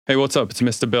Hey, what's up? It's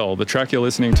Mr. Bill. The track you're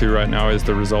listening to right now is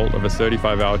the result of a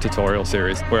 35-hour tutorial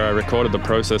series where I recorded the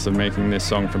process of making this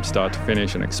song from start to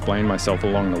finish and explained myself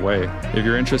along the way. If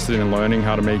you're interested in learning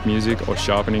how to make music or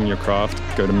sharpening your craft,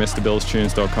 go to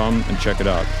MrBillsTunes.com and check it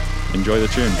out. Enjoy the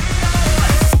tune.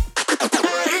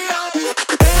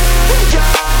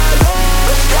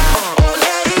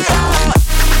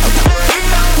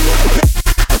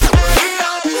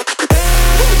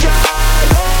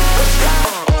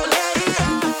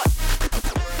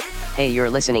 Hey,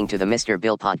 you're listening to the Mr.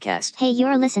 Bill Podcast. Hey,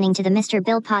 you're listening to the Mr.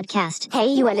 Bill Podcast.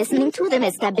 Hey, you are listening to the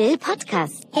Mr. Bill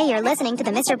Podcast. Hey, you're listening to the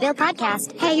Mr. Bill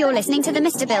Podcast. Hey, you're listening to the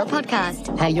Mr. Bill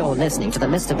Podcast. Hey, you're listening to the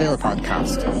Mr. Bill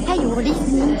Podcast. Hey, you're listening to the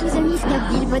Mr.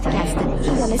 Bill Podcast.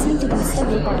 Hey, you're listening to the Mr.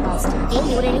 Bill Podcast. Hey,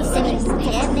 you're listening to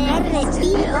the Mr. Bill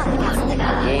Podcast.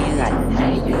 Hey, you got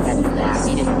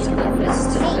listening to the Mr.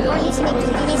 Hey, you're listening to the Mr. Bill Podcast. Hey, you're listening to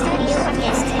the Mr. Bill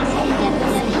Podcast.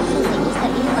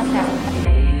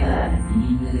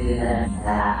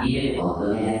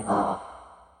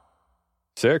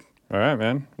 Sick. All right,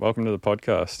 man. Welcome to the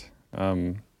podcast.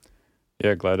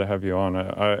 Yeah, glad to have you on.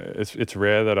 It's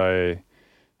rare that I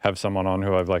have someone on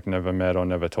who I've never met or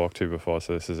never talked to before,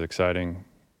 so this is exciting.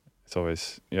 It's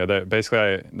always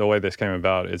basically the way this came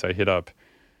about is I hit up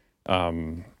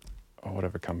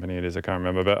whatever company it is, I can't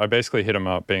remember, but I basically hit him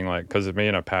up being because me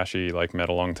and Apache met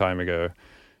a long time ago,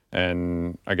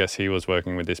 and I guess he was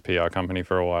working with this PR company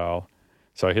for a while.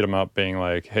 So I hit him up being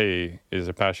hey, is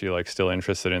Apache still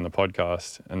interested in the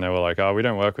podcast? And they were like, oh, we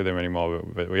don't work with him anymore,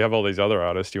 but we have all these other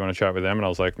artists. Do you want to chat with them? And I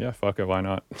was like, yeah, fuck it, why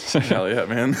not? Hell yeah,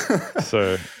 man.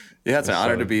 So yeah, it's an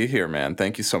honor to be here, man.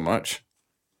 Thank you so much.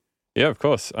 Yeah, of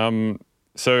course.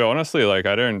 So honestly, I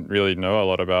don't really know a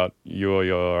lot about you or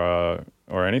your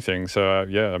or anything. So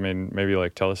yeah, I mean, maybe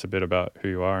tell us a bit about who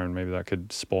you are, and maybe that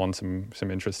could spawn some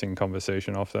interesting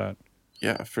conversation off that.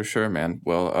 Yeah, for sure, man.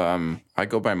 Well, I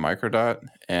go by Mikrodot,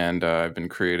 and I've been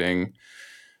creating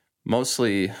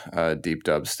mostly deep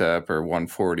dubstep or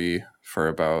 140 for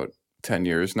about 10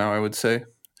 years now, I would say.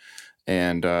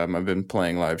 And I've been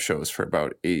playing live shows for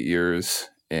about 8 years,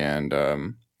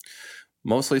 and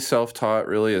mostly self-taught,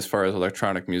 really, as far as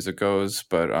electronic music goes.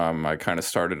 But I kind of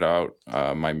started out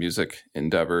my music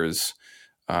endeavors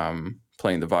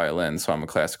playing the violin, so I'm a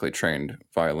classically trained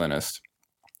violinist.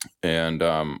 And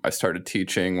I started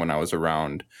teaching when I was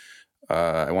around,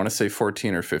 I want to say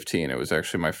 14 or 15. It was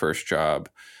actually my first job.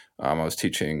 I was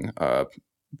teaching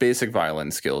basic violin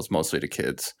skills, mostly to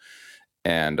kids.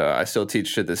 And I still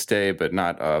teach to this day, but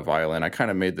not violin. I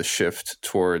kind of made the shift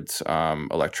towards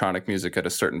electronic music at a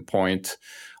certain point,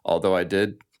 although I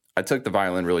took the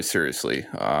violin really seriously,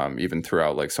 even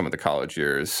throughout some of the college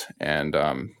years, and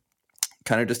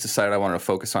kind of just decided I wanted to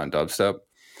focus on dubstep.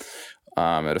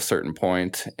 At a certain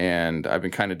point, and I've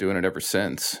been kind of doing it ever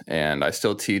since. And I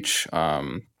still teach,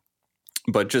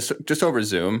 but just over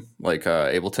Zoom,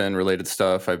 Ableton related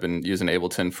stuff. I've been using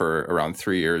Ableton for around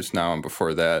 3 years now, and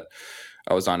before that,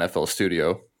 I was on FL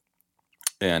Studio.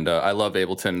 And I love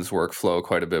Ableton's workflow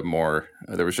quite a bit more.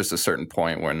 There was just a certain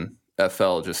point when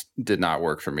FL just did not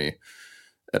work for me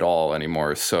at all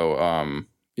anymore. So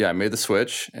yeah, I made the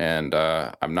switch, and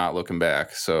I'm not looking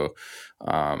back.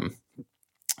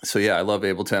 So yeah, I love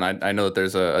Ableton. I know that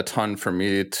there's a ton for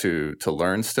me to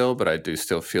learn still, but I do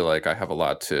still feel like I have a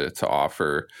lot to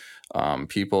offer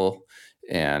people.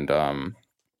 And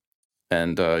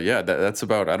yeah, that's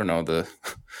about, I don't know, the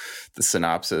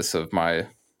synopsis of my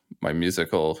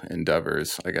musical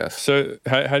endeavors, I guess. So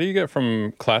how do you get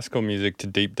from classical music to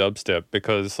deep dubstep?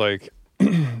 Because I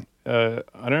don't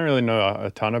really know a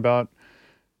ton about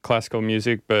classical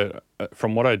music, but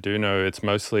from what I do know, it's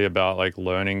mostly about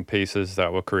learning pieces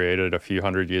that were created a few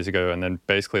hundred years ago, and then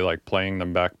basically playing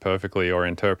them back perfectly or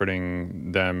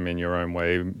interpreting them in your own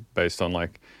way based on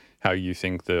how you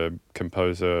think the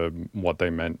composer, what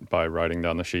they meant by writing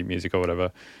down the sheet music or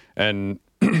whatever. And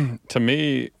to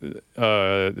me,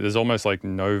 there's almost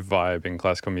no vibe in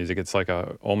classical music. It's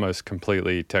a almost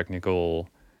completely technical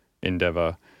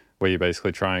endeavor, where you're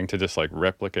basically trying to just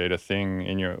replicate a thing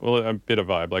in a bit of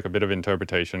vibe, a bit of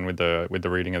interpretation with the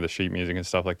reading of the sheet music and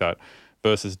stuff like that,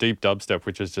 versus deep dubstep,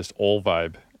 which is just all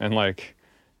vibe. And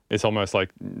it's almost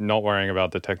not worrying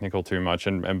about the technical too much,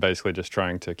 and basically just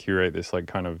trying to curate this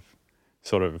kind of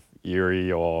sort of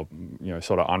eerie or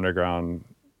sort of underground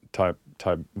type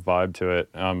vibe to it.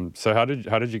 So how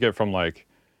did you get from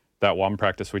that one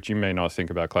practice, which you may not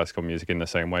think about classical music in the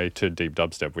same way, to deep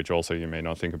dubstep, which also you may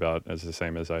not think about as the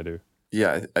same as I do?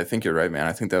 Yeah, I think you're right, man.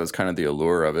 I think that was kind of the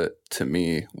allure of it to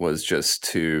me, was just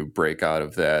to break out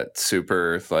of that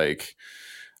super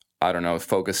I don't know,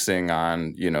 focusing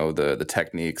on, the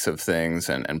techniques of things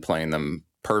and playing them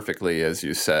perfectly, as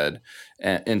you said,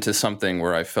 into something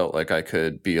where I felt like I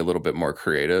could be a little bit more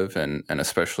creative, and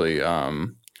especially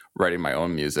writing my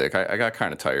own music. I got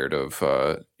kind of tired of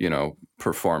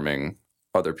performing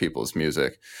other people's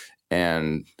music,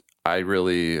 and I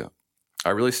really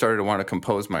started to want to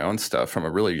compose my own stuff from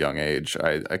a really young age.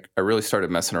 I really started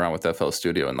messing around with FL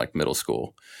Studio in like middle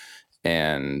school,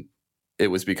 and it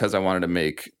was because I wanted to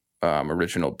make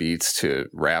original beats to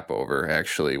rap over,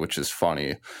 actually, which is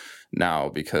funny now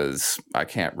because I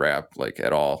can't rap like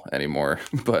at all anymore.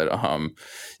 But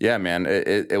yeah, man,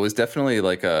 it was definitely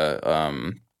like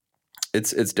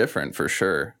it's different for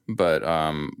sure. But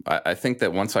I think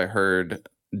that once I heard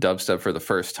dubstep for the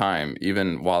first time,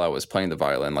 even while I was playing the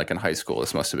violin, like in high school,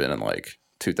 this must have been in like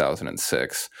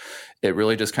 2006, it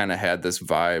really just kind of had this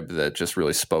vibe that just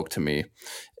really spoke to me.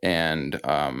 And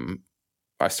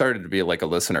I started to be like a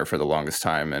listener for the longest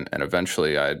time, and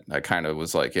eventually I kind of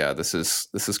was like, yeah, this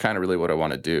is kind of really what I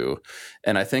want to do.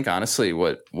 And I think honestly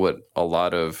what a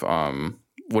lot of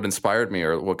what inspired me,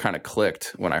 or what kind of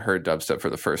clicked when I heard dubstep for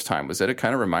the first time, was that it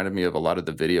kind of reminded me of a lot of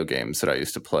the video games that I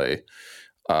used to play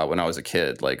when I was a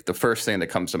kid. Like the first thing that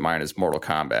comes to mind is Mortal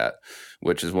Kombat,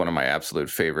 which is one of my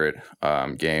absolute favorite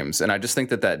games. And I just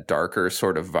think that darker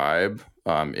sort of vibe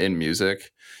in music,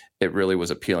 it really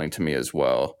was appealing to me as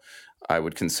well. I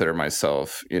would consider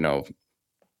myself,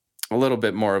 a little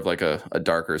bit more of like a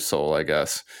darker soul, I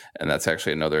guess. And that's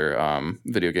actually another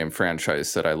video game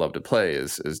franchise that I love to play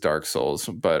is Dark Souls.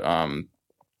 But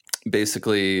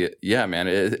basically, yeah, man,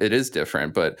 it is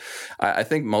different. But I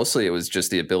think mostly it was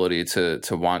just the ability to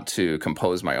want to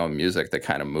compose my own music that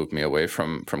kind of moved me away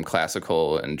from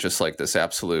classical and just like this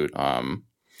absolute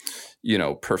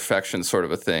perfection sort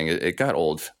of a thing. It got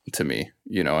old to me,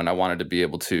 and I wanted to be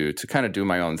able to kind of do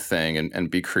my own thing and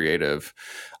be creative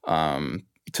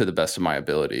to the best of my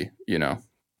ability,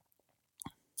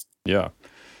 Yeah.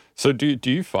 So do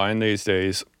you find these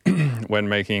days when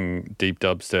making deep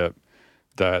dubstep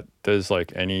that there's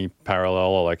like any parallel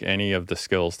or like any of the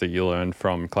skills that you learned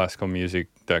from classical music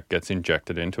that gets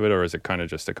injected into it, or is it kind of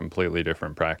just a completely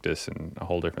different practice and a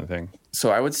whole different thing? So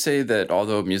I would say that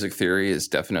although music theory is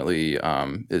definitely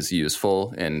is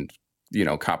useful in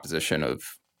composition of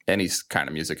any kind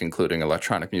of music, including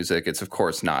electronic music, it's of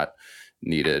course not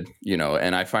needed,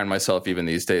 and I find myself even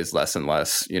these days less and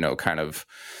less, kind of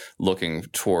looking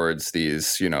towards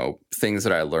these, things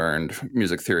that I learned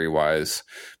music theory wise.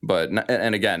 But,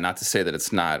 and again, not to say that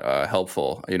it's not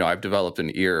helpful. I've developed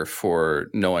an ear for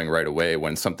knowing right away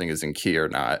when something is in key or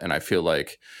not. And I feel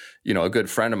like, a good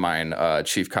friend of mine,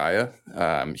 Chief Kaya,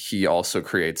 he also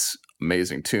creates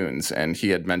amazing tunes. And he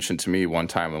had mentioned to me one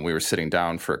time when we were sitting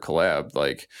down for a collab,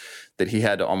 like that he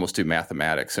had to almost do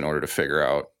mathematics in order to figure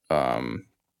out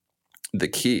the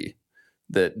key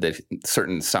that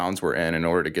certain sounds were in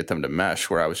order to get them to mesh,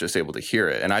 where I was just able to hear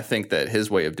it. And I think that his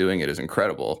way of doing it is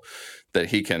incredible, that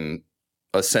he can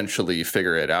essentially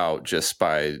figure it out just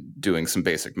by doing some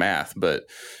basic math. But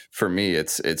for me,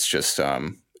 it's just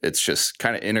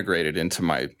kind of integrated into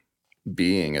my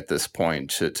being at this point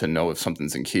to know if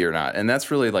something's in key or not. And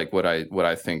that's really like what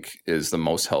I think is the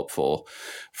most helpful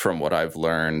from what I've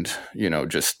learned,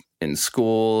 just in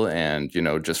school and,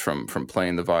 just from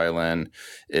playing the violin,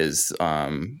 is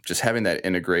just having that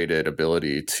integrated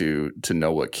ability to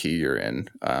know what key you're in,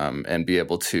 and be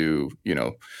able to,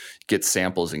 get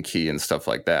samples in key and stuff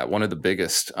like that. One of the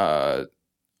biggest, I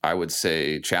would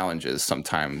say, challenges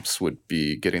sometimes would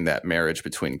be getting that marriage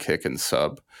between kick and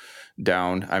sub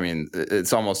down. I mean,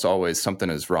 it's almost always something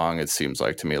is wrong. It seems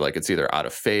like to me, like it's either out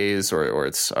of phase or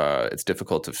it's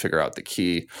difficult to figure out the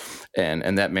key,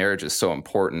 and that marriage is so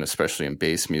important, especially in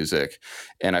bass music.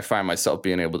 And I find myself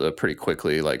being able to pretty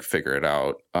quickly like figure it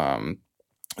out.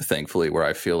 Thankfully, where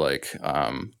I feel like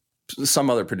some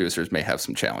other producers may have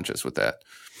some challenges with that.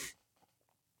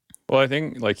 Well, I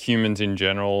think like humans in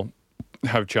general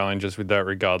have challenges with that,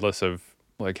 regardless of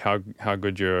like how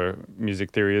good your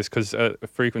music theory is, because at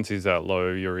frequencies that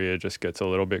low, your ear just gets a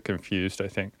little bit confused, I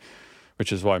think,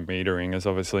 which is why metering is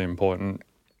obviously important.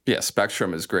 Yeah,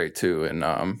 Spectrum is great too, in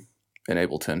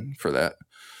Ableton for that.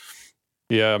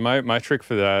 Yeah, my trick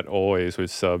for that always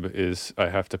with sub is I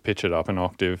have to pitch it up an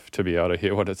octave to be able to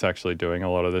hear what it's actually doing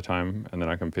a lot of the time, and then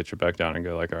I can pitch it back down and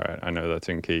go like, all right, I know that's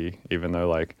in key, even though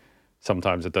like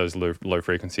sometimes at those low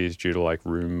frequencies, due to like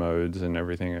room modes and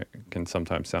everything, it can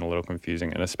sometimes sound a little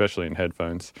confusing, and especially in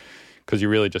headphones, because you're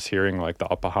really just hearing like the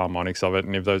upper harmonics of it.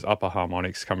 And if those upper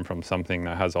harmonics come from something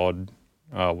that has odd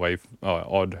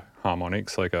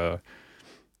harmonics, like a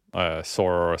saw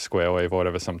or a square wave or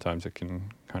whatever, sometimes it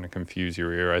can kind of confuse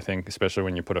your ear, I think, especially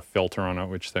when you put a filter on it,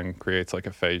 which then creates like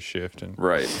a phase shift. And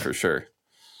right, for sure.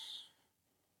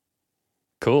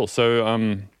 Cool. So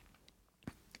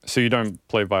So you don't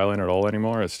play violin at all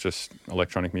anymore? It's just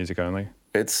electronic music only?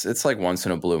 It's like once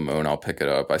in a blue moon I'll pick it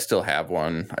up. I still have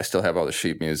one. I still have all the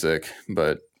sheet music,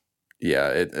 but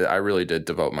yeah, I really did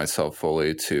devote myself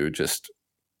fully to just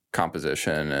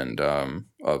composition and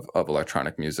of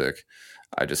electronic music.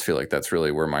 I just feel like that's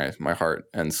really where my heart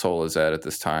and soul is at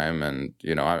this time. And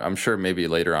I'm sure maybe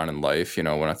later on in life,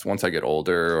 once I get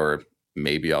older, or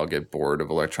maybe I'll get bored of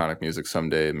electronic music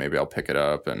someday. Maybe I'll pick it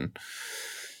up and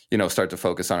start to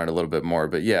focus on it a little bit more.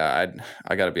 But yeah,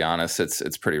 I got to be honest,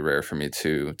 it's pretty rare for me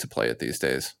to play it these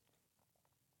days.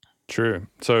 True.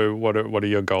 So what are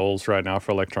your goals right now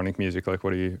for electronic music? Like,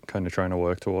 what are you kind of trying to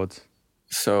work towards?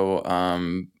 So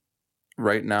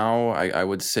right now, I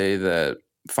would say that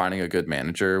finding a good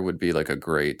manager would be like a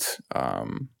great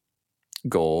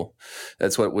goal.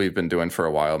 That's what we've been doing for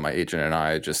a while. My agent and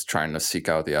I, just trying to seek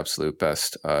out the absolute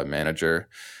best manager.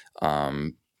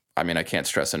 I mean, I can't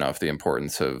stress enough the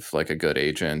importance of like a good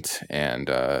agent and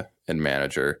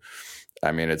manager.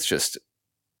 I mean,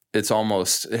 it's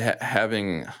almost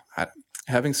having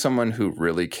someone who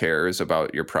really cares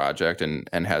about your project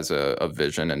and has a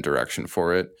vision and direction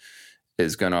for it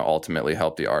is going to ultimately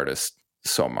help the artist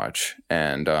so much.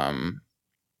 And I'm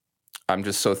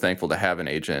just so thankful to have an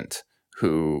agent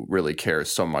who really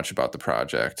cares so much about the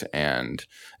project and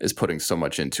is putting so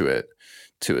much into it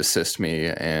to assist me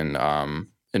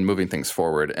in moving things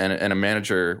forward. And a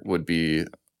manager would be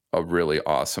a really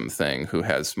awesome thing who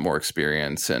has more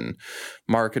experience in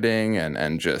marketing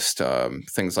and just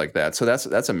things like that. So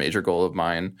that's a major goal of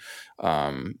mine.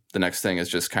 The next thing is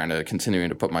just kind of continuing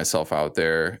to put myself out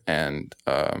there and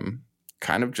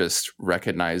kind of just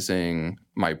recognizing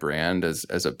my brand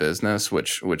as a business,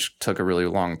 which took a really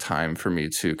long time for me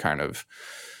to kind of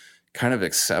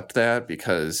accept that,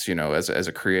 because as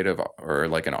a creative or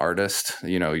like an artist,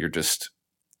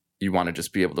 you want to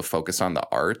just be able to focus on the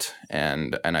art.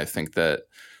 And I think that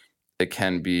it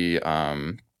can be,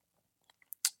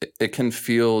 it can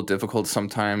feel difficult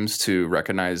sometimes to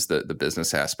recognize the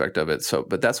business aspect of it.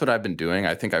 But that's what I've been doing.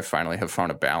 I think I finally have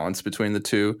found a balance between the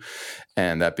two.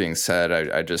 And that being said,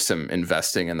 I just am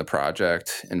investing in the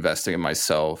project, investing in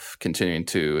myself, continuing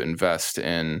to invest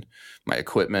in my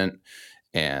equipment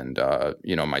and,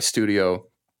 my studio.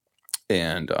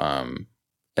 And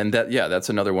that's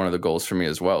another one of the goals for me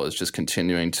as well, is just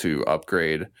continuing to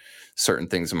upgrade certain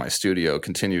things in my studio,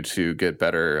 continue to get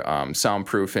better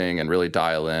soundproofing and really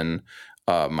dial in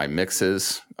my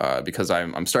mixes, because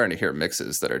I'm starting to hear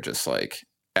mixes that are just like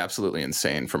absolutely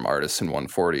insane from artists in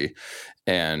 140.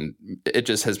 And it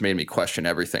just has made me question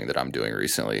everything that I'm doing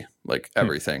recently, like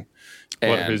everything.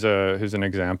 Who's an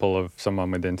example of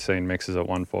someone with insane mixes at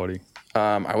 140?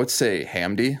 I would say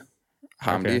Hamdi.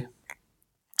 Okay.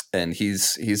 And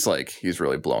he's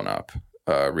really blown up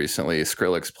recently.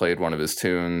 Skrillex played one of his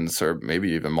tunes, or maybe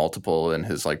even multiple, in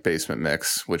his like basement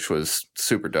mix, which was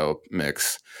super dope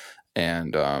mix,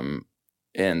 and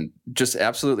just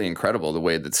absolutely incredible the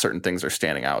way that certain things are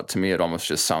standing out. To me, it almost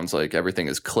just sounds like everything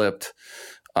is clipped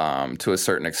to a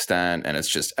certain extent, and it's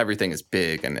just everything is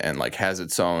big and like has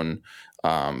its own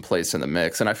place in the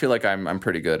mix. And I feel like I'm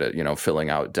pretty good at filling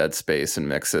out dead space and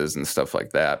mixes and stuff like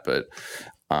that, but.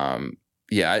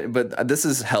 Yeah, but this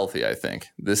is healthy, I think.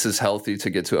 This is healthy to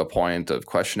get to a point of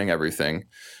questioning everything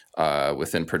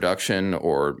within production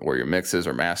or your mixes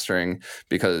or mastering,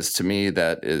 because to me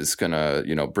that is going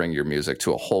to, bring your music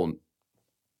to a whole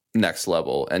next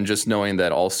level. And just knowing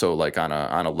that also, like on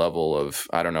a level of,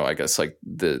 I don't know, I guess like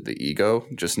the ego,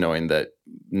 just knowing that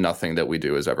nothing that we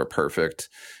do is ever perfect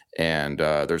and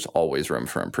there's always room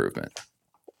for improvement.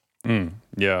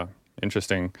 Yeah,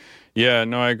 interesting. Yeah,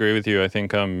 no, I agree with you. I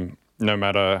think no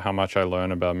matter how much I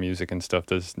learn about music and stuff,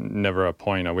 there's never a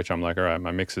point at which I'm like, all right,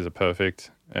 my mixes are perfect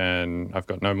and I've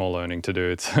got no more learning to do.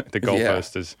 It's the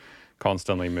goalpost is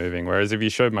constantly moving. Whereas if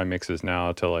you showed my mixes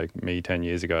now to like me 10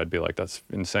 years ago, I'd be like, that's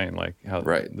insane. Like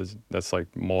that's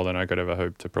like more than I could ever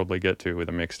hope to probably get to with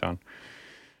a mix done.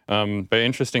 But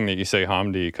interesting that you say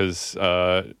Hamdi, because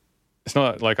it's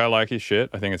not like I like his shit.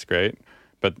 I think it's great.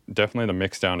 But definitely the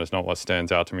mix down is not what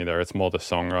stands out to me there. It's more the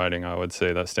songwriting, I would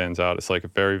say, that stands out. It's like a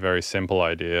very, very simple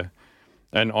idea.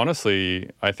 And honestly,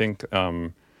 I think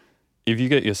if you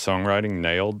get your songwriting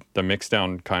nailed, the mix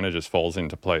down kind of just falls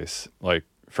into place. Like,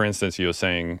 for instance, you were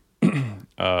saying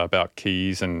about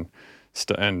keys and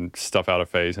stuff out of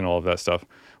phase and all of that stuff.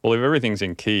 Well, if everything's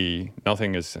in key,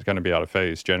 nothing is going to be out of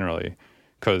phase generally,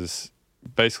 because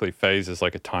basically phase is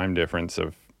like a time difference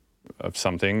of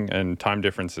something, and time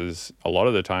differences a lot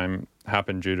of the time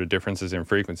happen due to differences in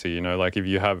frequency. Like if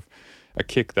you have a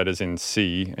kick that is in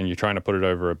C and you're trying to put it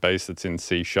over a bass that's in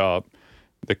C sharp,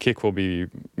 the kick will be,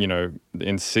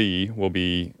 in C will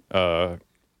be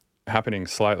happening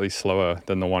slightly slower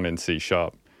than the one in C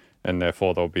sharp. And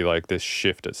therefore there'll be like this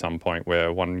shift at some point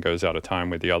where one goes out of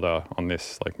time with the other on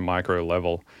this like micro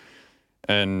level.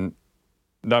 And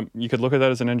that, you could look at that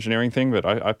as an engineering thing, but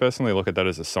I personally look at that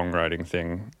as a songwriting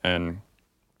thing. And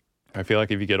I feel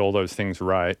like if you get all those things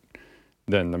right,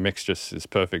 then the mix just is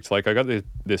perfect. Like I got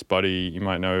this buddy, you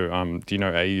might know, do you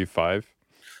know AU5?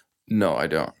 No, I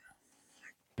don't.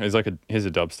 He's a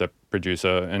dubstep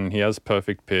producer, and he has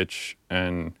perfect pitch,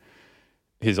 and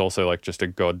he's also like just a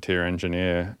god tier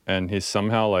engineer, and he's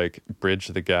somehow like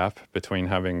bridged the gap between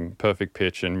having perfect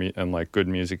pitch and like good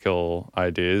musical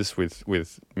ideas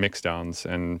with mix downs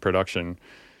and production.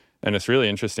 And it's really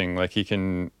interesting. Like he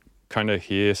can kind of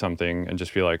hear something and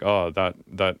just be like, oh,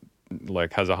 that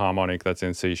like has a harmonic that's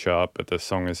in C sharp, but the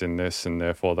song is in this, and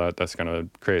therefore that's going to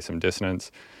create some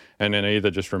dissonance. And then either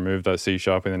just remove that C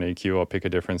sharp with an EQ or pick a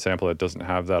different sample that doesn't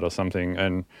have that or something.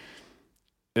 And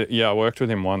I worked with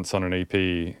him once on an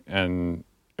EP, and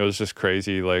it was just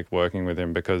crazy like working with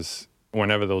him, because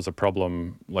whenever there was a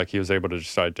problem, like he was able to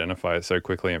just identify it so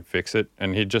quickly and fix it.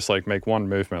 And he'd just like make one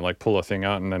movement, like pull a thing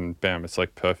out, and then bam, it's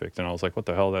like perfect. And I was like, what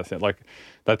the hell? That's it. Like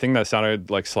that thing that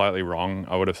sounded like slightly wrong,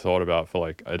 I would have thought about for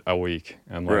like a week,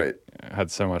 and like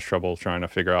had so much trouble trying to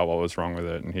figure out what was wrong with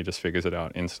it. And he just figures it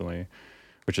out instantly,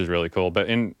 which is really cool.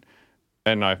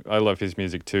 And I love his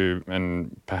music too,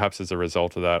 and perhaps as a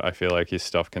result of that, I feel like his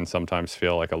stuff can sometimes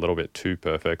feel like a little bit too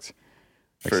perfect.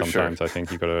 Like sometimes sure. I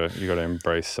think you gotta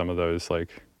embrace some of those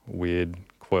like weird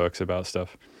quirks about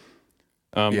stuff.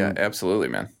 Yeah, absolutely,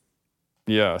 man.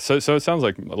 Yeah, so it sounds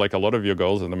like a lot of your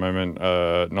goals at the moment,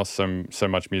 not so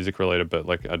much music related, but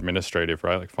like administrative,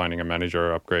 right? Like finding a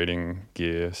manager, upgrading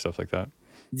gear, stuff like that.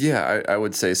 Yeah, I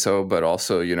would say so, but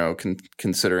also, you know,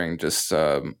 considering just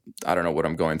I don't know what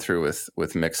I'm going through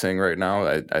with mixing right now.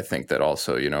 I think that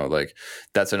also, you know, like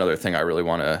that's another thing I really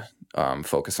want to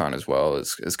focus on as well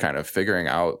is kind of figuring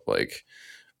out like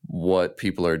what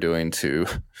people are doing to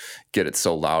get it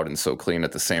so loud and so clean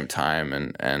at the same time,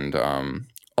 and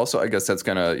also I guess that's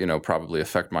gonna, you know, probably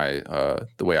affect my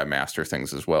the way I master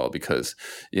things as well, because,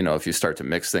 you know, if you start to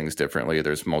mix things differently,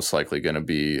 there's most likely going to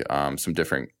be some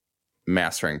different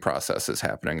mastering processes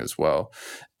happening as well.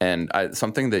 And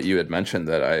something that you had mentioned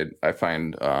that I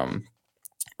find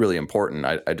really important.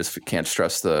 I just can't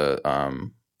stress the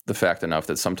fact enough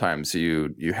that sometimes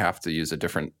you have to use a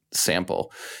different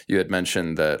sample. You had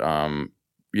mentioned that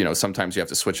you know, sometimes you have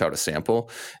to switch out a sample,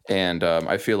 and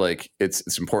I feel like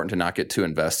it's important to not get too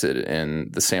invested in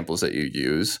the samples that you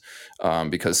use,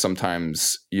 because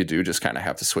sometimes you do just kind of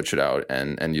have to switch it out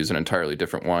and use an entirely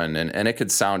different one, and it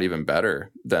could sound even better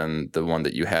than the one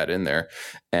that you had in there.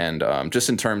 And just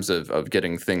in terms of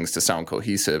getting things to sound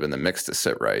cohesive and the mix to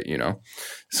sit right, you know.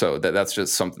 So that's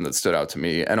just something that stood out to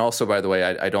me. And also, by the way,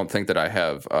 I don't think that I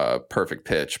have perfect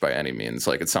pitch by any means.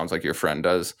 Like it sounds like your friend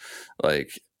does.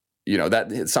 Like, you know,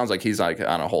 that it sounds like he's like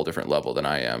on a whole different level than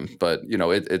I am. But, you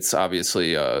know, it's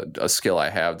obviously a skill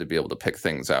I have to be able to pick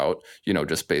things out, you know,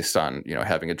 just based on, you know,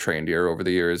 having a trained ear over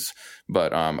the years.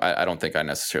 But I don't think I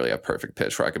necessarily have perfect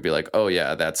pitch where I could be like, oh,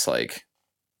 yeah, that's like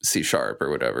C sharp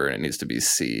or whatever, and it needs to be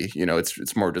C. You know,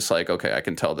 it's more just like, okay, I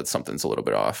can tell that something's a little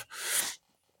bit off.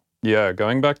 Yeah,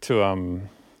 going back to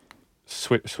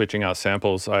switching out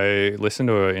samples, I listened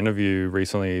to an interview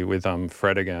recently with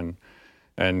Fred again.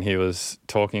 And he was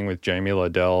talking with Jamie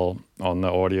Liddell on the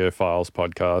Audiophiles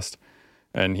podcast.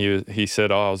 And he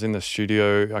said, I was in the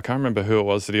studio. I can't remember who it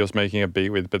was that he was making a beat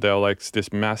with, but they were like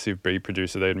this massive beat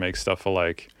producer. They'd make stuff for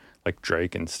like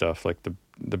Drake and stuff, like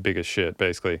the biggest shit,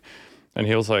 basically. And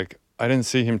he was like, I didn't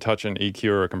see him touch an EQ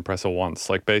or a compressor once.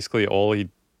 Like basically all he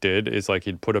did is like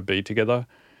he'd put a beat together,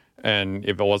 and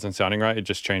if it wasn't sounding right, he'd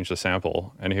just change the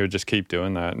sample. And he would just keep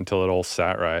doing that until it all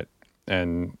sat right.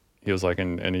 And he was like,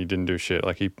 and he didn't do shit.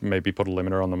 Like he maybe put a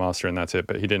limiter on the master and that's it,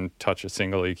 but he didn't touch a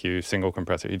single EQ, single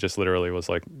compressor. He just literally was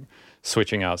like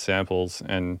switching out samples.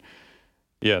 And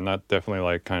yeah, and that definitely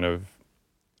like kind of,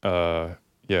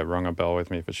 rung a bell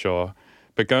with me for sure.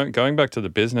 But going back to the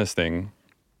business thing,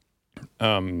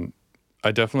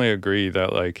 I definitely agree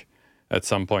that like at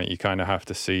some point you kind of have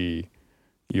to see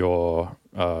your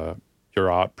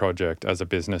art project as a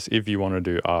business if you want to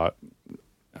do art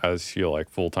as your like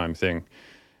full-time thing.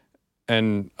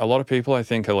 And a lot of people, I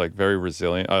think, are like very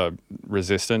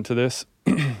resistant to this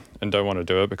and don't want to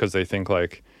do it because they think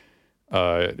like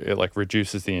it like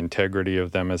reduces the integrity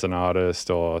of them as an artist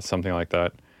or something like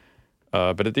that.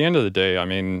 But at the end of the day, I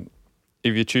mean,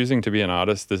 if you're choosing to be an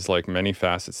artist, there's like many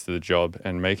facets to the job,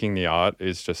 and making the art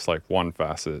is just like one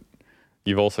facet.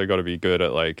 You've also got to be good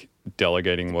at like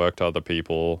delegating work to other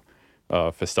people,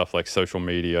 for stuff like social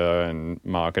media and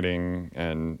marketing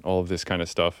and all of this kind of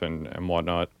stuff and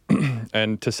whatnot.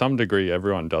 And to some degree,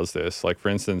 everyone does this. Like, for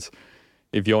instance,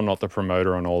 if you're not the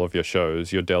promoter on all of your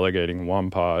shows, you're delegating one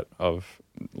part of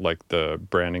like the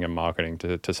branding and marketing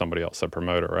to somebody else, a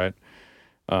promoter, right?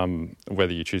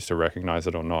 Whether you choose to recognize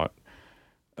it or not.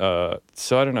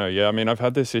 So I don't know. Yeah, I mean, I've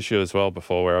had this issue as well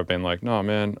before where I've been like, no,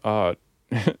 man, art.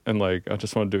 And like, I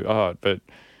just want to do art. But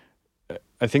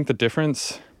I think the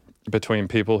difference between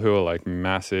people who are like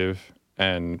massive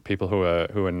and people who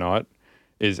are not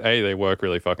is they work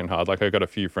really fucking hard. Like, I've got a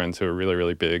few friends who are really,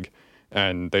 really big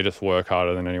and they just work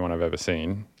harder than anyone I've ever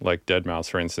seen. Like Deadmau5,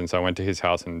 for instance, I went to his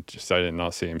house and just I did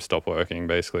not see him stop working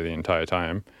basically the entire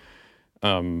time.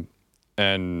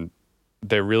 And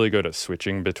they're really good at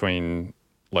switching between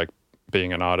like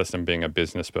being an artist and being a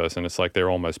business person. It's like they're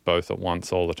almost both at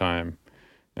once all the time.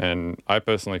 And I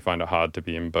personally find it hard to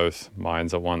be in both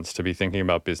minds at once, to be thinking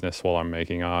about business while I'm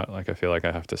making art. Like, I feel like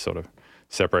I have to sort of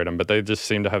separate them, but they just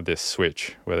seem to have this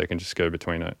switch where they can just go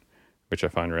between it, which I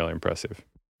find really impressive.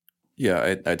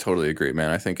 Yeah, I totally agree, man.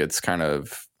 I think it's kind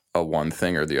of a one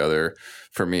thing or the other.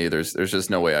 For me, there's just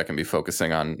no way I can be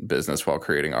focusing on business while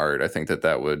creating art. I think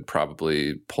that would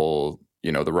probably pull,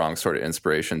 the wrong sort of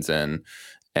inspirations in.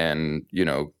 And,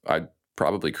 I'd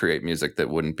probably create music that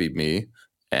wouldn't be me.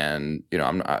 And,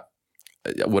 I'm not,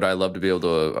 would I love to be able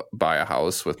to buy a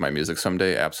house with my music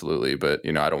someday? Absolutely. But,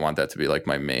 I don't want that to be like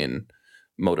my main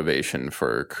motivation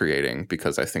for creating,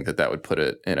 because I think that would put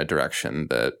it in a direction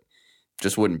that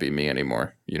just wouldn't be me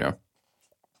anymore,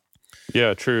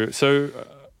 Yeah, true. So,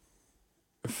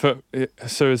 so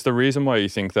is the reason why you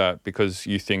think that because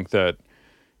you think that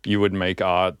you would make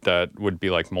art that would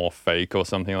be like more fake or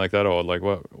something like that? Or like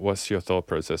what's your thought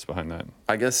process behind that?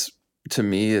 I guess to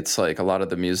me, it's like a lot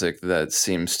of the music that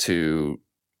seems to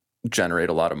generate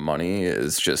a lot of money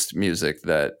is just music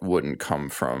that wouldn't come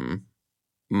from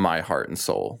my heart and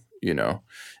soul,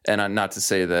 and not to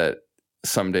say that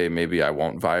someday maybe I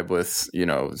won't vibe with,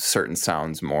 certain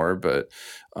sounds more, but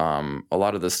a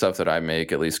lot of the stuff that I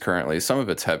make, at least currently, some of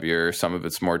it's heavier, some of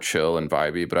it's more chill and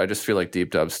vibey, but I just feel like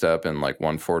deep dubstep and like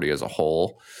 140 as a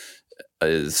whole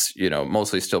is,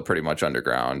 mostly still pretty much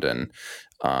underground. And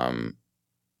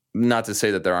not to say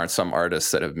that there aren't some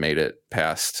artists that have made it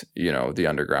past, the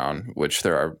underground, which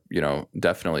there are,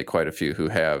 definitely quite a few who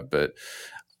have, but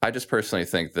I just personally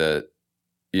think that,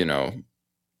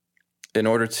 in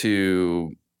order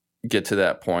to get to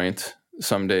that point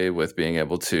someday with being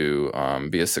able to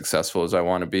be as successful as I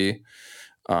want to be,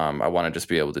 I want to just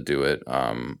be able to do it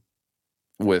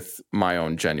with my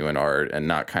own genuine art and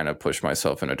not kind of push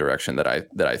myself in a direction that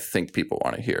I think people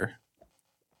want to hear.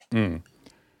 Mm.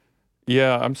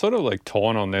 Yeah, I'm sort of like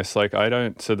torn on this. Like,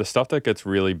 so the stuff that gets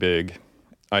really big,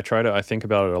 I think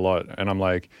about it a lot, and I'm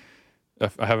like,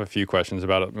 I have a few questions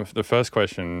about it. The first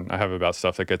question I have about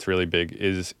stuff that gets really big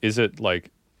is it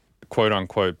like quote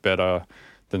unquote better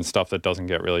than stuff that doesn't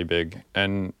get really big?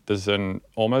 And there's an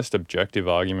almost objective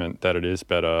argument that it is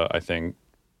better, I think,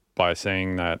 by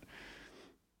saying that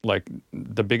like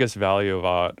the biggest value of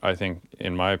art, I think,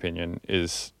 in my opinion,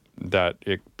 is that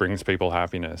it brings people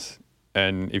happiness.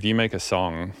 And if you make a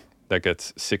song that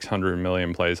gets 600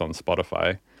 million plays on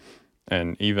Spotify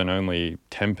and even only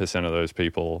 10% of those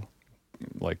people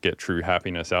like get true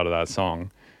happiness out of that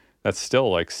song, that's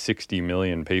still like 60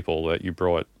 million people that you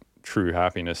brought true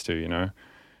happiness to,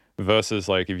 versus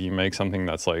like if you make something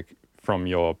that's like from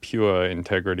your pure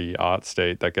integrity art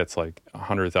state that gets like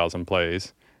 100,000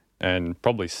 plays and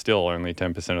probably still only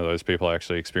 10% of those people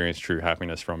actually experience true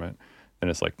happiness from it, then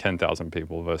it's like 10,000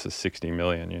 people versus 60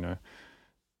 million.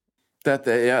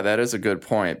 That is a good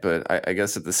point, but I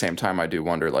guess at the same time I do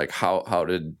wonder like how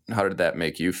did that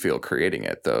make you feel creating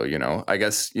it though? I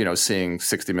guess seeing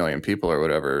 60 million people or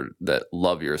whatever that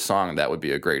love your song, that would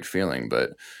be a great feeling.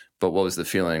 But what was the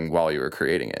feeling while you were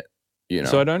creating it?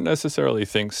 So I don't necessarily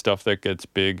think stuff that gets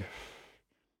big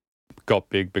got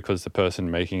big because the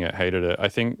person making it hated it. I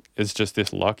think it's just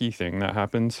this lucky thing that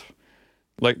happens.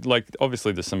 Like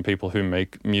obviously there's some people who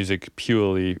make music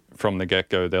purely from the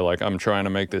get-go. They're like, I'm trying to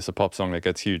make this a pop song that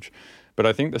gets huge. But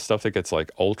I think the stuff that gets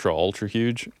like ultra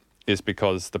huge is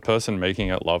because the person making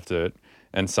it loved it,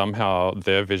 and somehow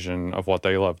their vision of what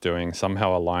they love doing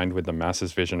somehow aligned with the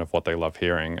masses' vision of what they love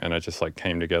hearing, and it just like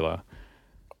came together.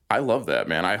 I love that,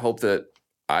 man. I hope that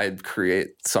I'd create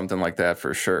something like that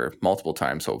for sure, multiple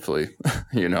times, hopefully.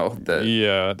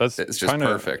 That's it's just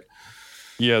perfect.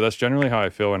 Yeah, that's generally how I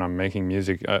feel when I'm making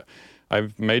music.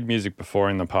 I've made music before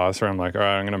in the past where I'm like, all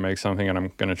right, I'm going to make something and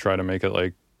I'm going to try to make it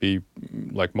like be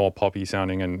like more poppy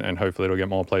sounding and hopefully it'll get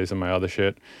more plays than my other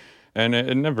shit. And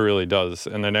it never really does.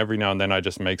 And then every now and then I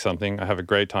just make something. I have a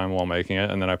great time while making it,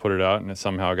 and then I put it out, and it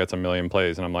somehow gets 1 million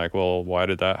plays. And I'm like, well, why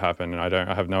did that happen? And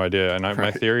I have no idea. And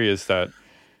my theory is that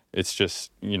it's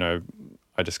just,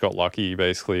 I just got lucky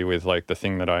basically with like the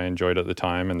thing that I enjoyed at the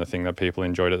time and the thing that people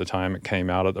enjoyed at the time. It came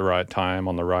out at the right time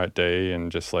on the right day and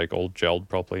just like all gelled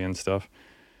properly and stuff.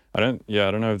 I don't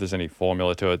know if there's any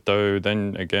formula to it though.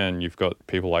 Then again, you've got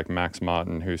people like Max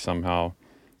Martin who somehow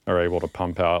are able to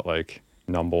pump out like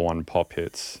 #1 pop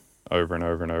hits over and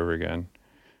over and over again.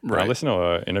 Right. I listened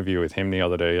to an interview with him the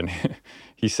other day, and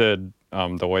he said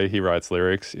the way he writes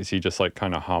lyrics is he just like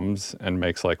kind of hums and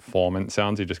makes like formant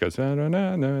sounds. He just goes na na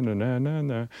na na na na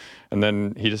na, and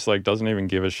then he just like doesn't even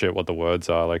give a shit what the words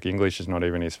are. Like English is not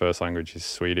even his first language; he's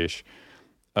Swedish.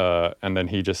 And then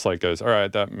he just like goes, all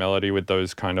right, that melody with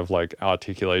those kind of like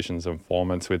articulations and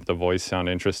formants with the voice sound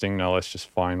interesting. Now let's just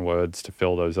find words to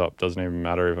fill those up. Doesn't even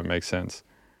matter if it makes sense.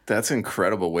 That's an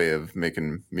incredible way of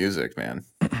making music, man.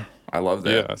 I love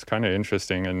that. Yeah, it's kind of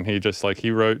interesting. And he just like, he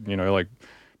wrote, like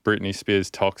Britney Spears'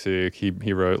 Toxic.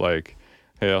 He wrote like,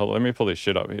 hey, let me pull this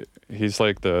shit up. He's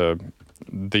like the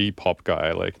pop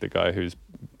guy, like the guy who's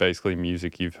basically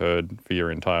music you've heard for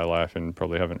your entire life and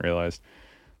probably haven't realized.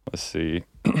 Let's see.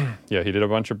 Yeah, he did a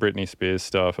bunch of Britney Spears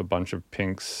stuff, a bunch of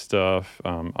Pink stuff,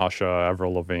 Usher,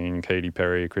 Avril Lavigne, Katy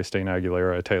Perry, Christina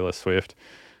Aguilera, Taylor Swift,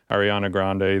 Ariana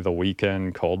Grande, The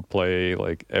Weeknd, Coldplay,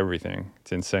 like everything.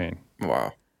 It's insane.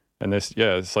 Wow. And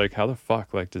it's like, how the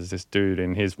fuck, like, does this dude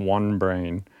in his one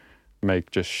brain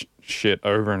make just shit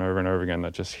over and over and over again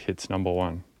that just hits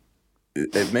 #1?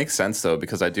 It makes sense though,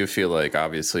 because I do feel like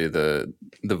obviously the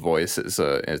voice is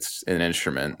it's an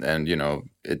instrument, and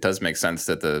it does make sense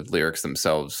that the lyrics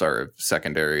themselves are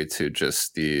secondary to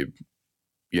just the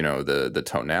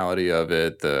tonality of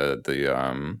it,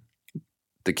 the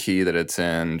key that it's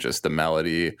in, just the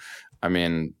melody. I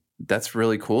mean, that's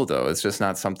really cool though. It's just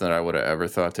not something that I would have ever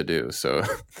thought to do. So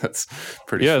that's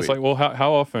pretty sweet. It's like, well,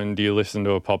 how often do you listen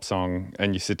to a pop song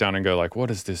and you sit down and go like, what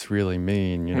does this really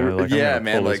mean? Like, yeah,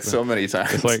 man, like so many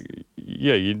times. It's like,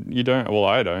 yeah, you don't, well,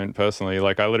 I don't personally.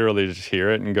 Like I literally just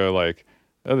hear it and go like,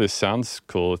 oh, this sounds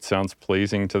cool. It sounds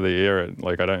pleasing to the ear.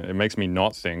 It makes me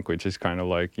not think, which is kind of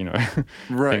like,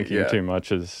 right, thinking too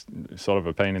much is sort of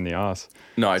a pain in the ass.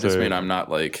 No, I just mean I'm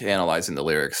not like analyzing the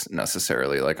lyrics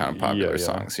necessarily like on popular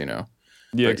songs, Yeah,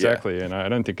 but, exactly. Yeah. And I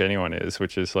don't think anyone is,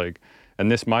 which is like, and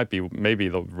this might be maybe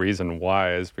the reason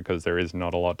why is because there is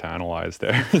not a lot to analyze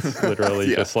there. It's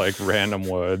literally just like random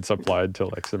words applied to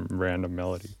like some random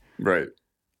melody. Right.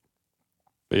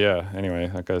 But yeah,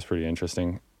 anyway, that guy's pretty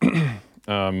interesting.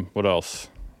 What else?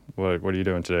 What are you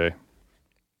doing today?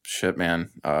 Shit, man.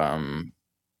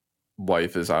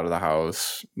 Wife is out of the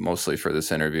house mostly for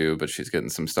this interview, but she's getting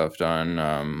some stuff done.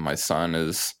 My son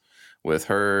is with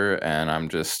her, and I'm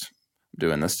just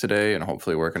doing this today and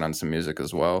hopefully working on some music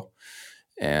as well.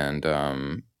 And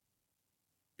I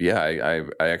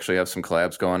actually have some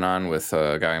collabs going on with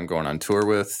a guy I'm going on tour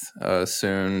with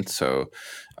soon. So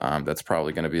that's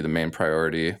probably going to be the main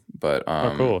priority. But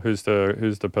oh, cool. Who's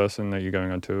the person that you're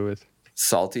going on tour with?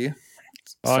 Salty.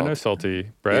 Oh, I know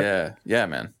Salty. Brett? Yeah,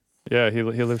 man. Yeah, he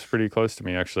lives pretty close to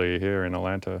me actually here in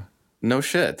Atlanta. No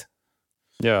shit.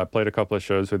 Yeah, I played a couple of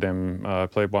shows with him. I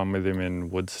played one with him in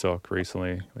Woodstock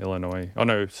recently, Illinois. Oh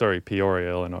no, sorry,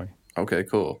 Peoria, Illinois. Okay,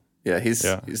 cool. Yeah, he's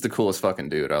the coolest fucking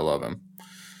dude. I love him.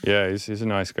 Yeah, he's a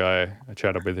nice guy. I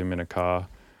chatted with him in a car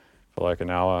for like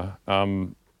an hour.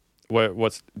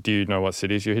 Do you know what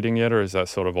cities you're hitting yet, or is that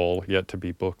sort of all yet to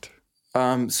be booked?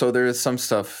 So there is some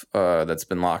stuff that's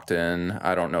been locked in.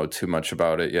 I don't know too much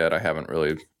about it yet. I haven't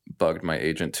really bugged my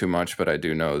agent too much, but I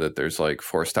do know that there's like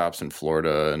 4 stops in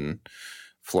Florida and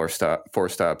 4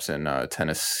 stops in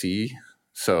Tennessee.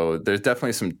 So there's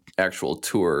definitely some actual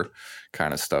tour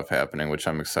kind of stuff happening, which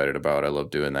I'm excited about. I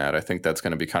love doing that. I think that's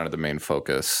going to be kind of the main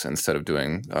focus instead of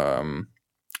doing, I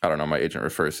don't know, my agent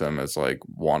refers to them as like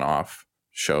one-off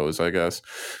shows, I guess,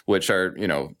 which are,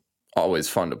 always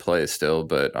fun to play still.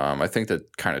 But I think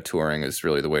that kind of touring is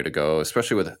really the way to go,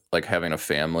 especially with like having a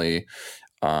family.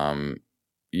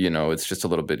 It's just a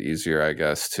little bit easier, I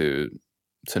guess, to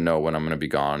know when I'm going to be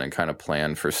gone and kind of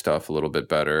plan for stuff a little bit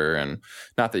better. And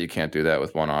not that you can't do that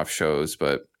with one-off shows,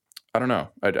 but I don't know.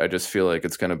 I just feel like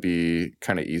it's going to be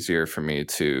kind of easier for me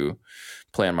to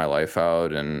plan my life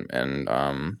out and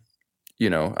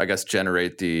I guess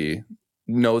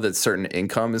know that certain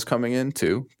income is coming in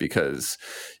too, because,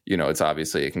 it's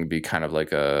obviously, it can be kind of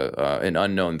like an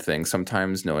unknown thing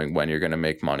sometimes, knowing when you're going to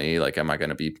make money. Like, am I going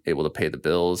to be able to pay the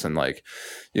bills? And like,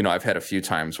 I've had a few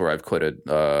times where I've quit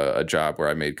a job where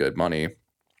I made good money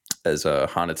as a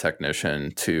Honda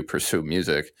technician to pursue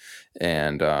music.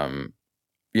 And,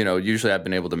 usually I've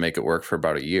been able to make it work for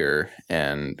about a year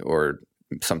or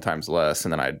sometimes less.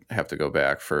 And then I'd have to go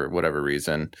back for whatever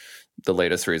reason. The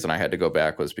latest reason I had to go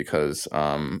back was because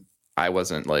I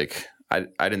wasn't like, I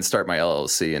didn't start my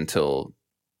LLC until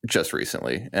just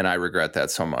recently. And I regret that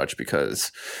so much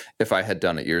because if I had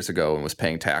done it years ago and was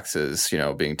paying taxes,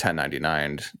 being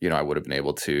 1099, I would have been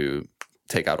able to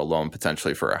take out a loan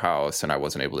potentially for a house, and I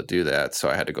wasn't able to do that. So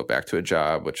I had to go back to a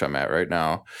job, which I'm at right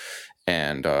now,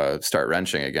 and start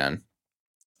wrenching again.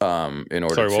 In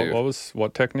order Sorry,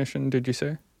 what technician did you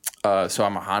say? So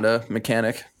I'm a Honda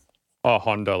mechanic. Oh,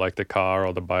 Honda, like the car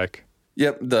or the bike?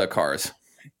 Yep, the cars.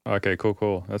 Okay,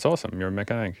 cool. That's awesome. You're a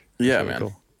mechanic. That's yeah, really man.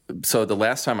 Cool. So the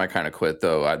last time I kind of quit,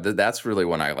 though, that's really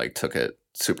when I like took it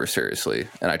super seriously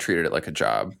and I treated it like a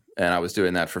job. And I was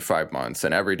doing that for 5 months.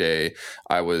 And every day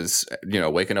I was,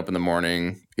 waking up in the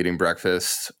morning, eating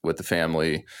breakfast with the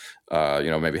family,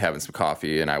 maybe having some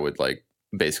coffee. And I would like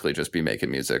basically just be making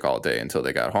music all day until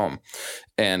they got home.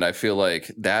 And I feel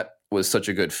like that was such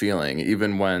a good feeling,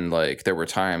 even when like there were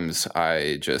times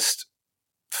I just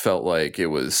felt like it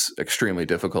was extremely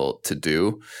difficult to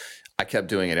do. I kept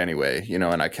doing it anyway,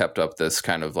 and I kept up this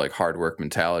kind of like hard work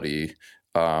mentality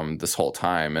this whole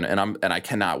time. And I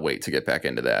cannot wait to get back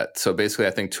into that. So basically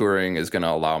I think touring is going to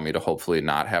allow me to hopefully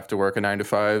not have to work a 9 to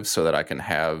 5 so that I can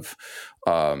have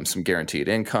some guaranteed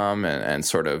income and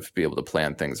sort of be able to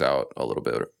plan things out a little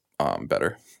bit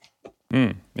better.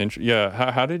 Yeah.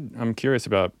 I'm curious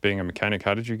about being a mechanic.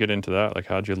 How did you get into that? Like,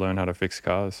 how did you learn how to fix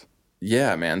cars?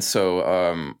 Yeah, man.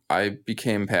 So I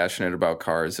became passionate about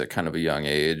cars at kind of a young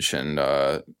age and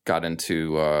got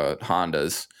into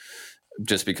Hondas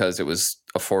just because it was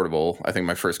affordable. I think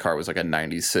my first car was like a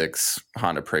 96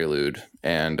 Honda Prelude.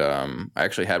 And I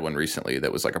actually had one recently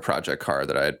that was like a project car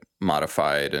that I had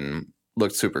modified and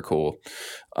looked super cool.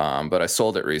 But I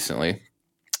sold it recently.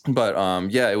 But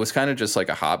it was kind of just like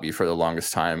a hobby for the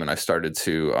longest time. And I started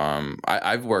to,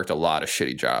 I've worked a lot of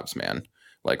shitty jobs, man.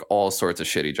 Like all sorts of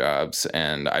shitty jobs.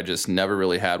 And I just never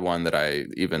really had one that I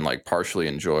even like partially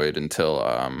enjoyed until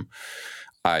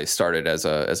I started as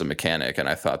a mechanic. And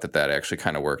I thought that actually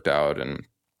kind of worked out. And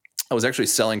I was actually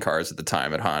selling cars at the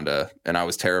time at Honda, and I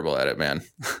was terrible at it, man.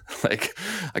 Like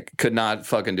I could not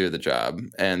fucking do the job.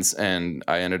 And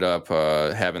I ended up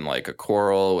having like a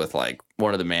quarrel with like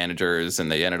one of the managers,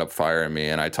 and they ended up firing me.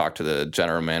 And I talked to the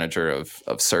general manager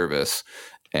of service.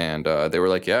 And they were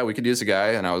like, yeah, we could use a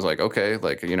guy. And I was like, okay,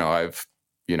 like, I've,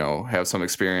 have some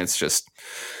experience just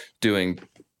doing,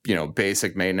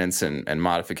 basic maintenance and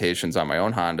modifications on my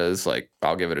own Hondas. Like,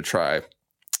 I'll give it a try.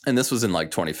 And this was in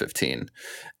like 2015.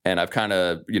 And I've kind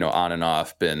of, on and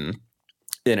off been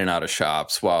in and out of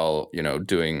shops while,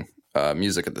 doing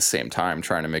music at the same time,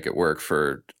 trying to make it work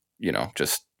for,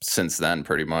 just since then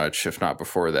pretty much, if not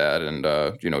before that. And,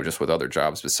 just with other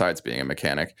jobs besides being a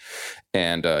mechanic.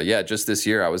 And just this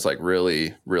year I was like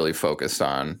really, really focused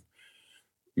on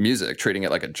music, treating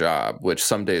it like a job, which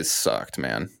some days sucked,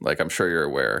 man. Like I'm sure you're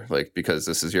aware, like, because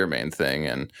this is your main thing.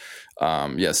 And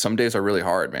some days are really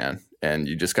hard, man. And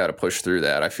you just got to push through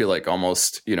that. I feel like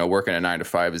almost, working a 9 to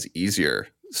 5 is easier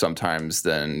sometimes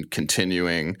than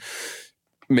continuing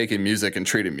making music and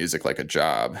treating music like a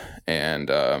job.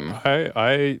 And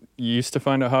I used to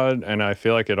find it hard, and I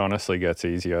feel like it honestly gets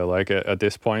easier. Like at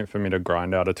this point, for me to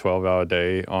grind out a 12-hour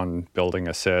day on building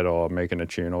a set or making a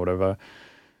tune or whatever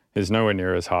is nowhere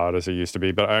near as hard as it used to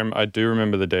be. But I do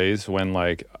remember the days when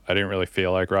like I didn't really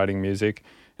feel like writing music,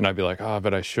 and I'd be like,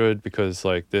 but I should, because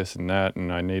like this and that,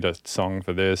 and I need a song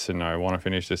for this, and I want to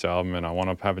finish this album, and I want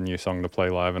to have a new song to play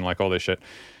live, and like all this shit.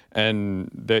 And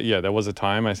there was a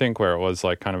time, I think, where it was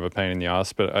like kind of a pain in the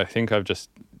ass, but I think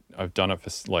I've done it for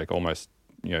like almost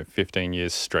 15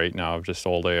 years straight now, of just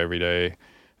all day every day.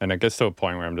 And it gets to a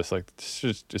point where I'm just like, it's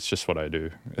just what I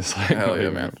do. It's like not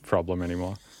even a problem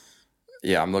anymore.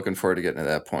 Yeah, I'm looking forward to getting to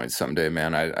that point someday,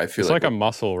 man. I feel it's like a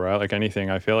muscle, right? Like anything.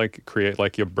 I feel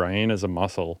like your brain is a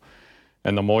muscle,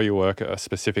 and the more you work at a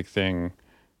specific thing,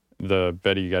 the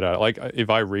better you get at it. Like if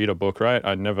I read a book, right,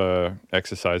 I'd never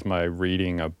exercise my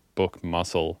reading a book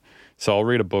muscle. So I'll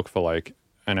read a book for like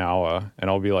an hour, and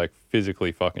I'll be like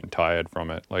physically fucking tired from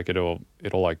it. Like it'll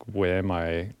like wear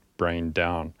my brain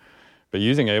down. But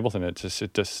using Ableton,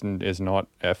 it just is not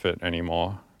effort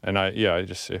anymore. And I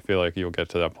feel like you'll get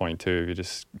to that point too. You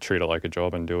just treat it like a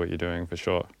job and do what you're doing, for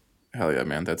sure. Hell yeah,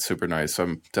 man. That's super nice.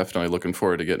 I'm definitely looking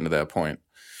forward to getting to that point.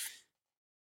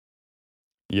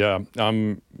 Yeah.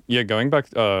 Going back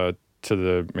to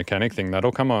the mechanic thing,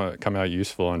 that'll come out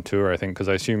useful on tour, I think, because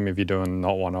I assume if you're doing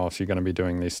not one-offs, you're going to be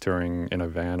doing this touring in a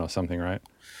van or something, right?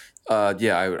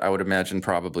 I would imagine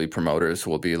probably promoters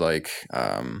will be like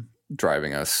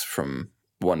driving us from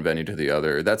one venue to the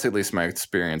other. That's at least my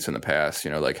experience in the past,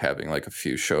 like having like a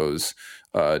few shows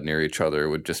near each other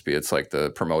would just be, it's like the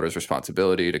promoter's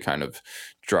responsibility to kind of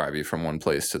drive you from one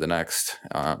place to the next.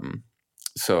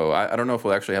 So I don't know if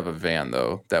we'll actually have a van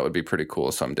though. That would be pretty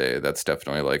cool someday. That's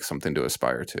definitely like something to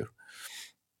aspire to.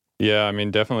 Yeah, I mean,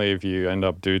 definitely if you end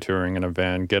up touring in a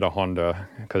van, get a Honda,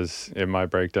 because it might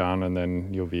break down and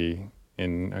then you'll be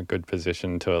in a good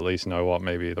position to at least know what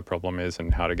maybe the problem is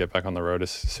and how to get back on the road as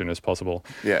soon as possible.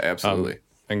 Yeah, absolutely.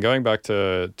 And going back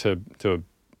to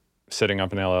setting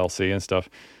up an LLC and stuff,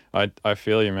 I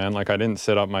feel you, man. Like, I didn't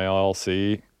set up my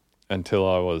LLC until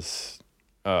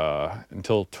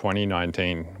until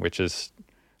 2019, which is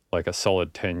like a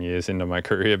solid 10 years into my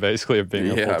career, basically, of being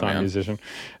a full-time musician.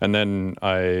 And then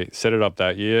I set it up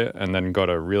that year and then got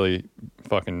a really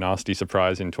fucking nasty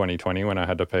surprise in 2020 when I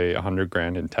had to pay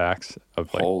 $100,000 in tax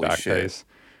of like Holy back shit. pays.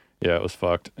 Yeah, it was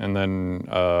fucked. And then,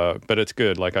 but it's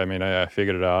good. Like, I mean, I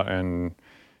figured it out and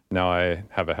now I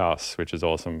have a house, which is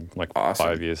awesome, like Awesome.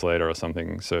 5 years later or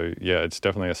something. So yeah, it's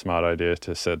definitely a smart idea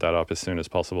to set that up as soon as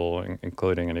possible,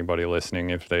 including anybody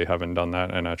listening if they haven't done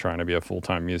that and are trying to be a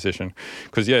full-time musician.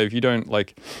 Because yeah, if you don't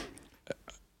like,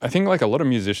 I think like a lot of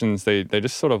musicians, they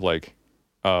just sort of like,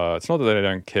 it's not that they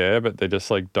don't care, but they just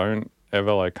like don't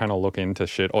ever like kind of look into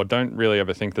shit or don't really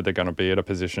ever think that they're going to be at a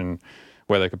position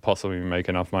where they could possibly make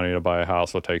enough money to buy a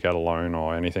house or take out a loan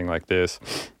or anything like this.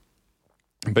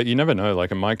 But you never know,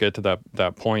 like it might get to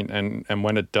that point, and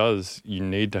when it does, you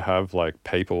need to have like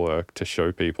paperwork to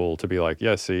show people to be like,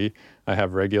 yeah, see, I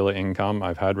have regular income.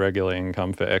 I've had regular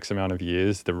income for X amount of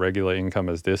years. The regular income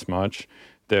is this much.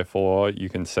 Therefore, you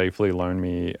can safely loan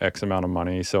me X amount of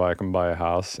money so I can buy a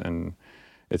house. And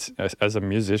it's as a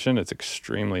musician, it's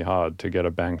extremely hard to get a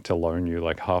bank to loan you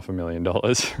like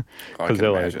 $500,000 because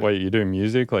they're imagine. like, wait, you do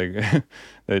music? Like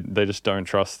they just don't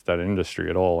trust that industry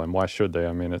at all. And why should they?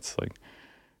 I mean, it's like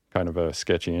kind of a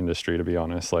sketchy industry, to be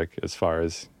honest. Like as far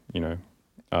as,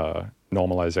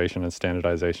 normalization and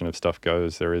standardization of stuff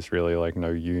goes, there is really like no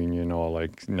union or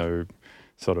like no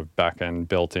sort of back end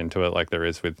built into it like there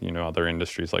is with, other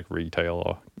industries like retail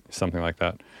or something like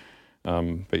that.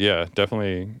 But yeah,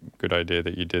 definitely good idea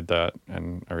that you did that.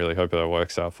 And I really hope that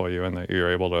works out for you and that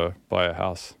you're able to buy a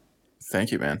house.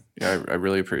 Thank you, man. Yeah, I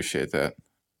really appreciate that.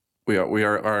 We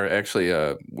are actually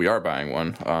we are buying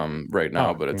one right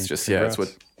now, but it's just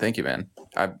congrats. Thank you, man.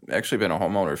 I've actually been a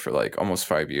homeowner for like almost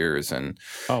 5 years, and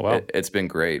it's been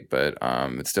great. But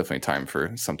it's definitely time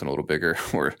for something a little bigger.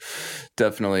 We're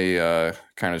definitely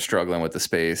kind of struggling with the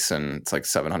space, and it's like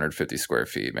 750 square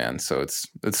feet, man. So it's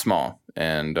small,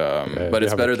 and but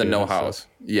it's better than no house.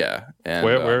 Yeah. And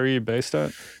where are you based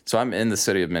at? So I'm in the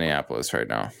city of Minneapolis right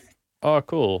now. Oh,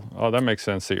 cool. Oh, that makes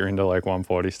sense that you're into like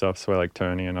 140 stuff. So where like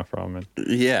Tony and are from. And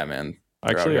yeah, man.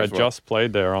 Actually, I just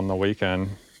played there on the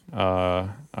weekend.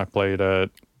 I played at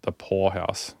the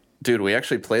Poorhouse. Dude, we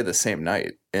actually played the same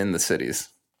night in the cities.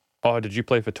 Oh, did you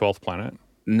play for 12th Planet?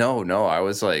 No. I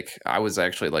was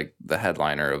actually like the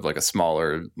headliner of like a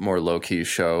smaller, more low key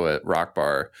show at Rock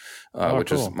Bar, which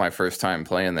cool. was my first time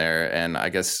playing there. And I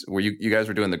guess you guys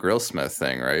were doing the Grillsmith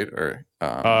thing, right? Or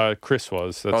Chris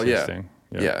was. That's his thing.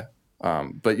 Yeah.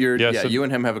 But you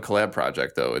and him have a collab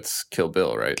project though. It's Kill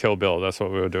Bill, right? Kill Bill. That's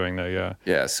what we were doing there. Yeah.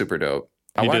 Yeah, super dope.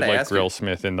 He did like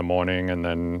Grillsmith in the morning, and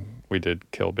then we did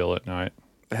Kill Bill at night.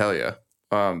 Hell yeah.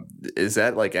 Is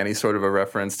that like any sort of a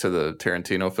reference to the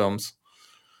Tarantino films?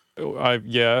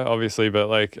 Yeah, obviously, but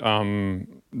like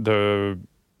the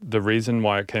reason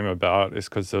why it came about is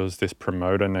because there was this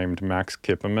promoter named Max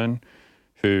Kipperman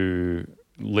who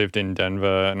lived in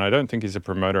Denver, and I don't think he's a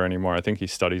promoter anymore. I think he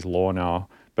studies law now,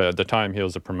 but at the time he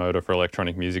was a promoter for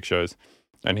electronic music shows.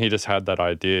 And he just had that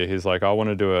idea. He's like, I want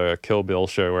to do a Kill Bill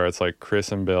show where it's like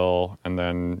Chris and Bill, and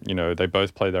then, they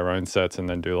both play their own sets and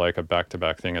then do like a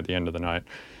back-to-back thing at the end of the night.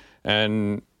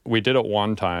 And we did it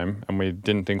one time, and we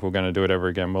didn't think we were going to do it ever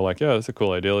again. We're like, yeah, that's a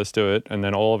cool idea. Let's do it. And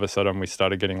then all of a sudden, we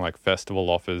started getting like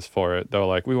festival offers for it. They were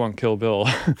like, we want Kill Bill.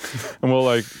 And we're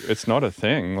like, it's not a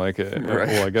thing. Like,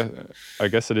 well, I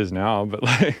guess it is now. But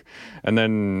like, and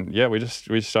then, yeah,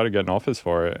 we started getting offers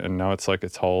for it. And now it's like,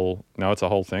 it's a whole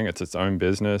thing. It's its own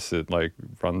business. It's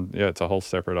a whole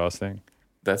separate ass thing.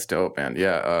 That's dope, man.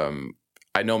 Yeah.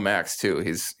 I know Max too.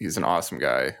 He's an awesome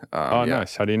guy.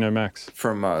 Nice. How do you know Max?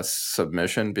 From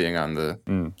Submission, being on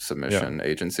the Submission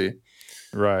agency.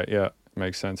 Right. Yeah.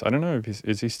 Makes sense. I don't know if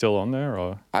is he still on there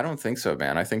or. I don't think so,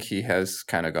 man. I think he has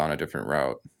kind of gone a different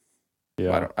route.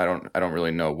 Yeah. I don't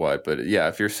really know what, but yeah,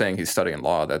 if you're saying he's studying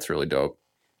law, that's really dope.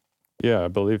 Yeah, I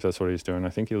believe that's what he's doing. I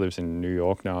think he lives in New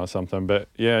York now or something. But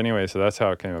yeah, anyway, so that's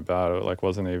how it came about. It like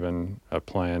wasn't even a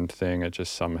planned thing. It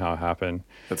just somehow happened.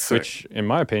 That's sick. Which, in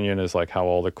my opinion, is like how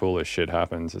all the coolest shit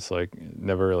happens. It's like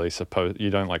never really supposed. You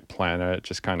don't like plan it. It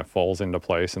just kind of falls into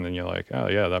place, and then you're like, oh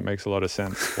yeah, that makes a lot of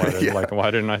sense. Why did,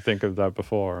 why didn't I think of that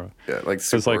before? Yeah, like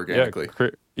super organically.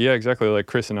 Yeah, exactly. Like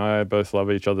Chris and I both love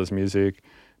each other's music,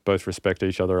 both respect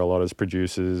each other a lot as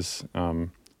producers.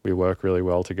 We work really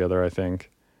well together, I think.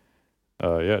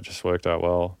 It just worked out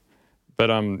well. But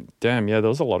damn, yeah, there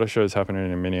was a lot of shows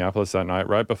happening in Minneapolis that night.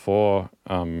 Right before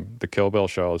the Kill Bill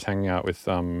show, I was hanging out with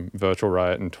Virtual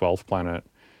Riot and 12th Planet.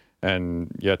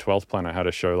 And yeah, 12th Planet had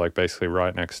a show like basically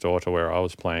right next door to where I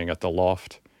was playing at the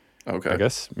Loft. Okay. I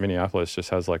guess Minneapolis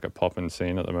just has like a poppin'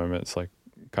 scene at the moment. It's like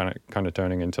kind of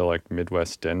turning into like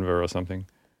Midwest Denver or something.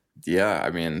 Yeah,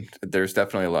 I mean, there's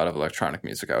definitely a lot of electronic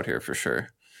music out here for sure.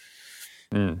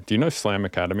 Do you know Slam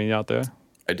Academy out there?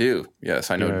 I do. Yes,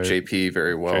 I know JP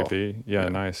very well. JP, yeah,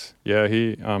 nice. Yeah,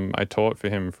 he. I taught for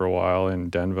him for a while in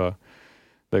Denver.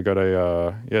 They got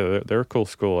they're a cool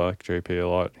school. I like JP a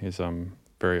lot. He's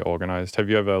very organized. Have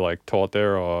you ever like taught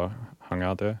there or hung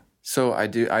out there? So I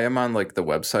do. I am on like the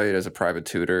website as a private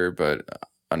tutor, but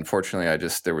unfortunately,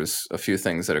 there was a few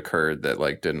things that occurred that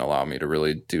like didn't allow me to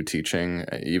really do teaching.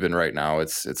 Even right now,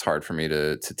 it's hard for me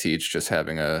to teach just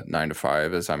having a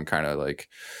 9-to-5 as I'm kind of like,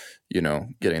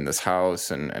 getting this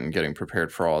house and getting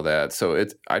prepared for all that. So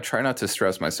I try not to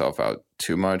stress myself out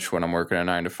too much when I'm working a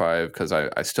 9-to-5 because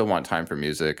I still want time for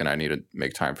music and I need to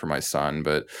make time for my son.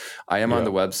 But I am on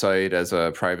the website as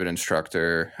a private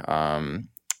instructor,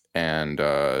 and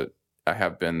I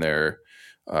have been there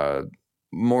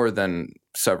more than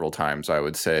several times, I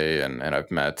would say. And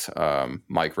I've met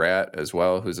Mike Rat as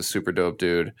well, who's a super dope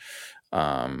dude,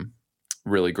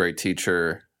 really great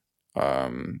teacher,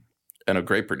 and a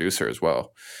great producer as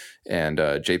well. And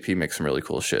JP makes some really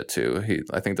cool shit too.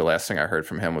 I think the last thing I heard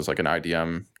from him was like an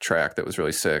IDM track that was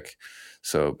really sick.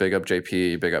 So big up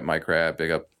JP, big up Mike Rabb,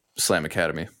 big up Slam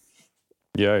Academy.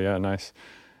 Yeah, nice.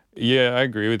 Yeah, I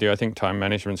agree with you. I think time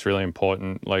management's really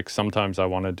important. Like sometimes I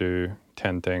want to do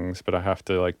 10 things, but I have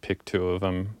to like pick 2 of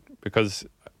them because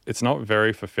it's not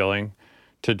very fulfilling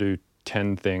to do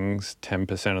 10 things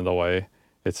 10% of the way.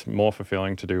 It's more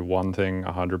fulfilling to do one thing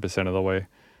 100% of the way.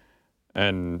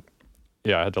 And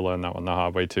yeah, I had to learn that one the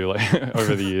hard way too, like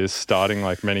over the years, starting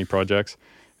like many projects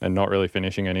and not really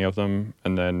finishing any of them.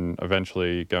 And then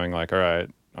eventually going like, all right,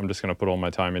 I'm just going to put all my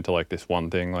time into like this one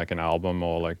thing, like an album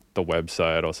or like the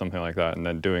website or something like that. And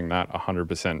then doing that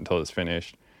 100% until it's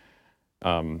finished.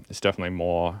 It's definitely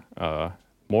more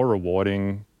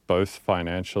rewarding, both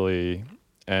financially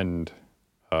and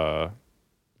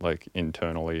like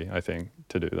internally, I think,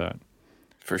 to do that.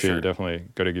 For sure. You definitely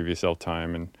got to give yourself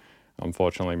time and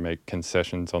unfortunately make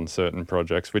concessions on certain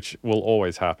projects, which will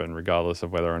always happen regardless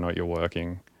of whether or not you're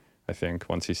working. I think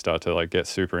once you start to like get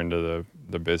super into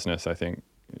the business, I think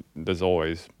there's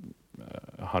always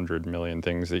 100 million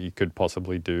things that you could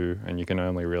possibly do, and you can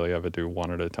only really ever do one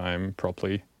at a time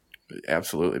properly.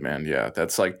 Absolutely, man. Yeah,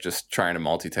 that's like just trying to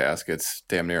multitask. It's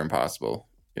damn near impossible,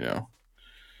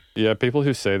 Yeah, people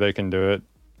who say they can do it,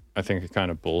 I think are kind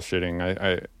of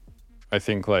bullshitting. I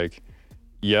think like,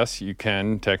 yes, you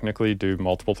can technically do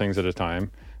multiple things at a time,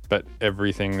 but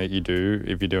everything that you do,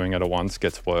 if you're doing it at once,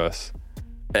 gets worse.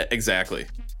 Exactly.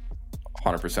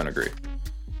 100% agree.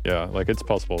 Yeah, like it's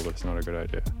possible, but it's not a good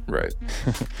idea. Right.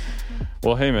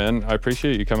 Well, hey, man, I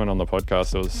appreciate you coming on the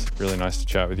podcast. It was really nice to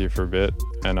chat with you for a bit.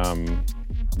 And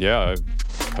yeah,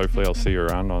 hopefully I'll see you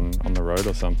around on the road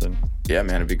or something. Yeah,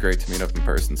 man, it'd be great to meet up in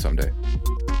person someday.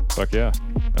 Fuck yeah.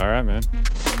 All right, man.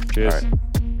 Cheers. All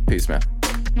right. Peace, man.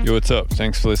 Yo, what's up?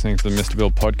 Thanks for listening to the Mr. Bill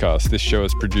podcast. This show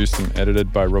is produced and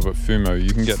edited by Robert Fumo.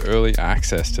 You can get early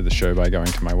access to the show by going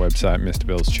to my website,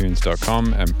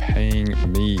 MrBillsTunes.com, and paying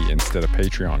me instead of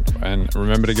Patreon. And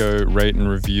remember to go rate and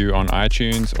review on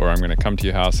iTunes, or I'm going to come to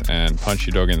your house and punch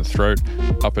your dog in the throat,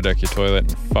 upper deck your toilet,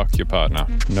 and fuck your partner.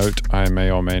 Note, I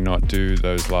may or may not do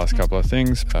those last couple of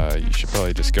things. You should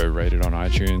probably just go rate it on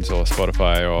iTunes or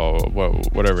Spotify or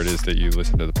whatever it is that you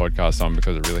listen to the podcast on,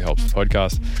 because it really helps the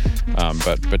podcast.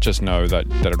 But just know that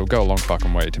it'll go a long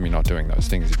fucking way to me not doing those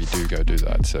things if you do go do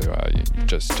that. So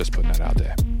just putting that out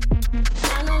there.